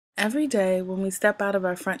Every day when we step out of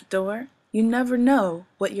our front door, you never know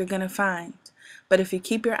what you're going to find. But if you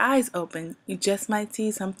keep your eyes open, you just might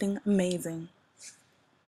see something amazing.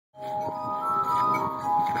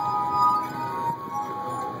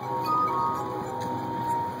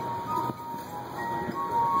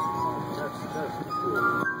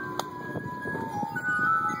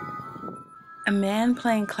 A man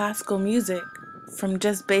playing classical music from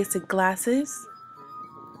just basic glasses,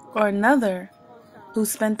 or another who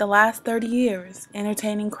spent the last 30 years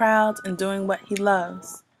entertaining crowds and doing what he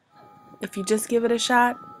loves. If you just give it a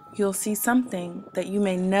shot, you'll see something that you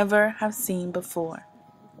may never have seen before.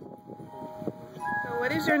 So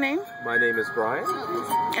what is your name? My name is Brian.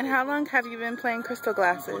 And how long have you been playing crystal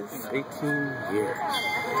glasses? 18 years.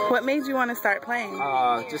 What made you want to start playing?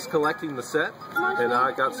 Just collecting the set, and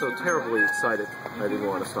I got so terribly excited I didn't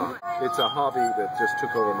want to stop. It's a hobby that just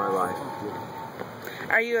took over my life.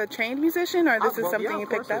 Are you a trained musician, or this is something you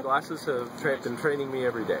picked up? The glasses have been training me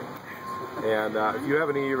every day. And if you have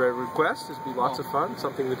any requests, it'd be lots of fun.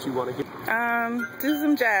 Something that you want to get. Do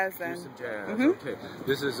some jazz then. Do some jazz. Okay.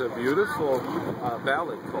 This is a beautiful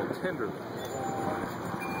ballad called Tenderly.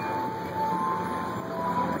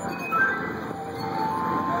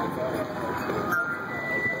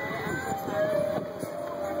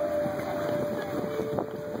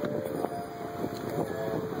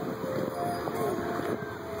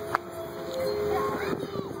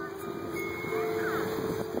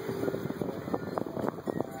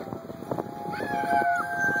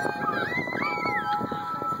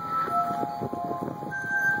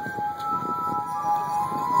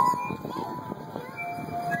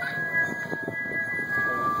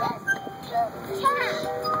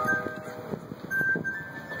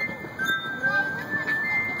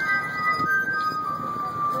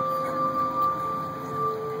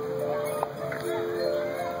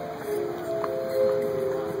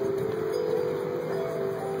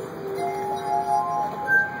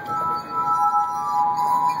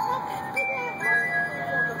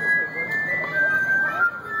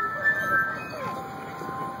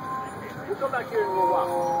 Come back here in a little while.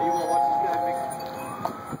 You want to watch this guy make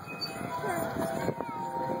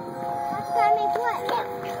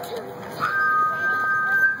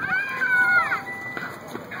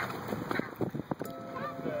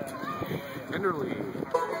Tenderly.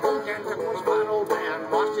 Old Jackson was a fine old man,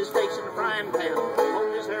 washed his face in a frying pan,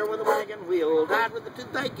 combed his hair with a wagon wheel, died with a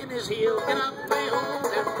toothache in his heel. Get up, play old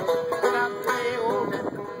Denver, get up, play old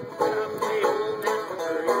Denver, get up, play old Denver.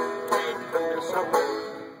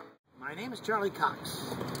 My name is Charlie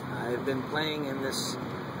Cox. I've been playing in this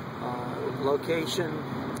location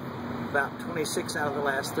about 26 out of the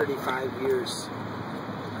last 35 years.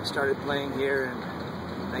 I started playing here in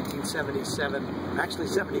 1977, actually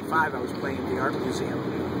 75. I was playing at the Art Museum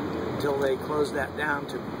until they closed that down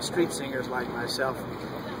to street singers like myself.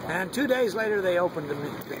 And 2 days later they opened the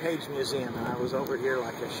Paige Museum, and I was over here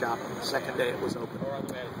like a shot on the second day it was open.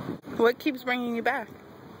 What keeps bringing you back?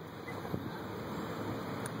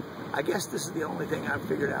 I guess this is the only thing I've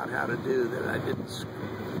figured out how to do that I didn't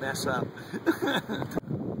mess up.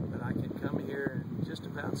 But I can come here and just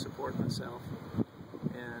about support myself,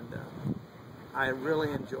 and I really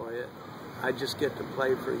enjoy it. I just get to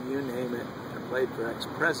play for you name it. I played for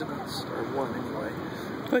ex-presidents, or one anyway.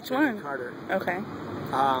 Which one? Carter. Okay.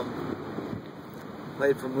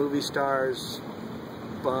 Played for movie stars,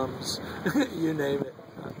 bums, you name it.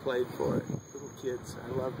 I played for it. Little kids. I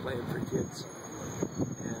love playing for kids.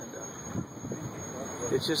 And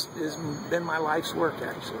it's been my life's work,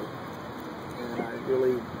 actually. And I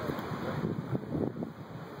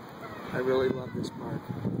really love this park. I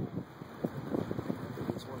think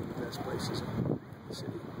it's one of the best places in the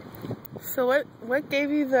city. So what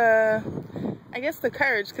gave you the, I guess, the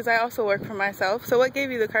courage, because I also work for myself, so what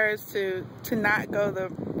gave you the courage to not go the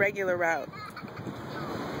regular route?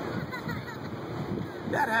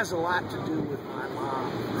 That has a lot to do with my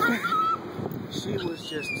mom. She was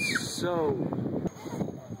just so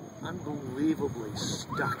unbelievably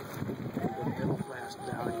stuck with the middle class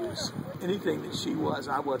values. Anything that she was,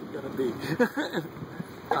 I wasn't going to be.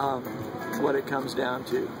 What it comes down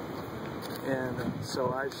to. And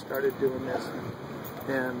so I started doing this,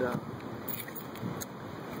 and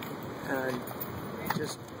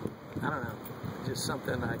just, I don't know, just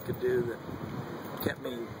something I could do that kept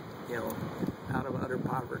me, you know, out of utter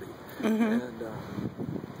poverty and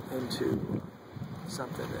into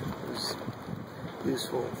something that was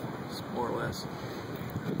useful, more or less.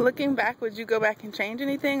 Looking back, would you go back and change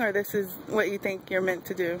anything, or this is what you think you're meant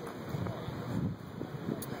to do?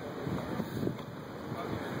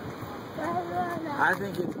 I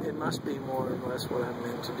think it must be more or less what I'm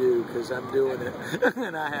meant to do, because I'm doing it,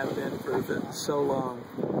 and I have been for so long,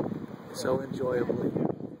 so enjoyably.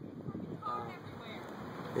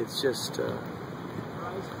 It's just,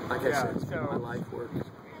 like I said, it's my life work.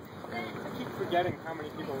 I keep forgetting how many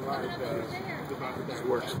people ride It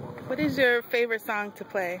works for me. What is your favorite song to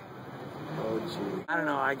play? Oh, gee. I don't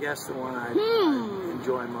know, I guess the one I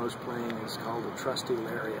enjoy most playing is called the Trusty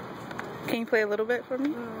Lariat. Can you play a little bit for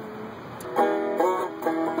me?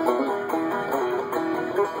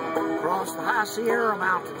 Across the high Sierra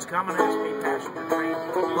Mountains, coming as me passenger train.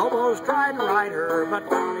 Lobos tried to ride her, but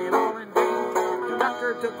found it all in vain.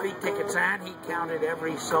 Conductor took the tickets and he counted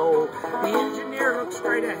every soul. The engineer looked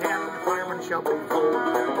straight ahead and the fireman shoveled coal.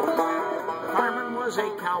 The fireman was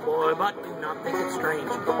a cowboy, but do not think it strange.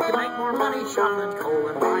 He could make more money shoveling coal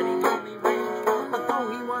than riding on the range. But though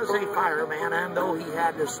he was a fireman and though he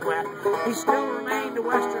had to sweat, he still remained a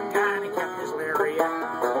Western guy and he kept his lariat.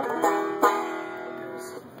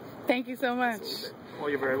 Thank you so much. Well,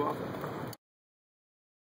 you're very welcome.